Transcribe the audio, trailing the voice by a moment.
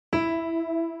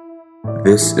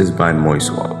This is by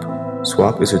Moiswap.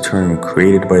 Swap is a term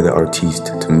created by the artiste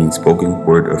to mean spoken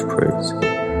word of praise.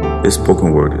 This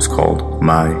spoken word is called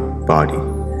My Body,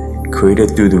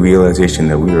 created through the realization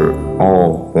that we are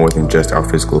all more than just our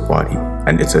physical body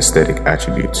and its aesthetic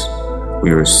attributes. We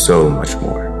are so much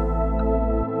more.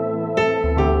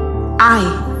 I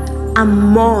am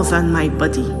more than my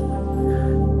body.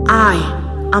 I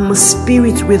am a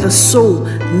spirit with a soul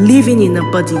living in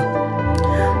a body.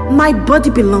 My body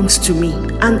belongs to me,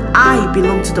 and I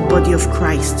belong to the body of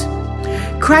Christ.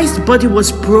 Christ's body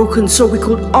was broken so we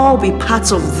could all be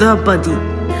parts of the body.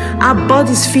 Our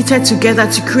bodies fitted together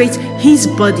to create His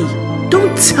body.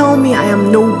 Don't tell me I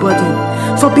am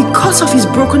nobody, for because of His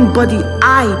broken body,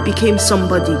 I became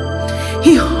somebody.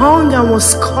 He hung and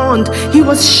was scorned. He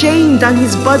was shamed and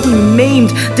His body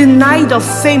maimed, denied of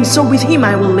fame, so with Him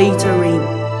I will later reign.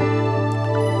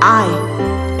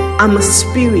 I am a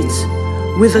spirit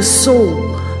with a soul,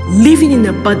 living in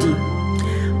a body.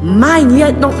 Mine,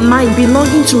 yet not mine,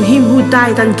 belonging to Him who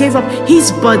died and gave up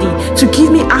His body to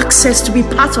give me access to be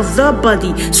part of the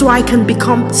body so I can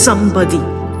become somebody.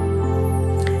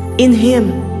 In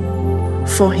Him,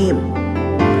 for Him,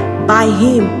 by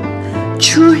Him,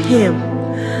 through Him,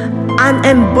 an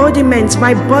embodiment,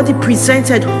 my body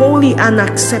presented holy and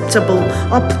acceptable,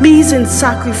 a pleasing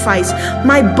sacrifice,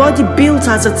 my body built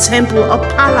as a temple, a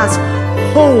palace,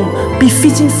 home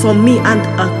befitting for me and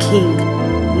a king.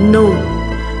 No,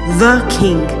 the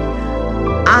king.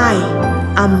 I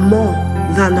am more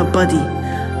than a body.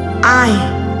 I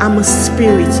am a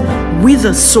spirit with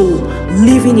a soul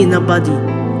living in a body.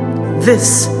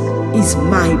 This is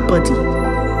my body.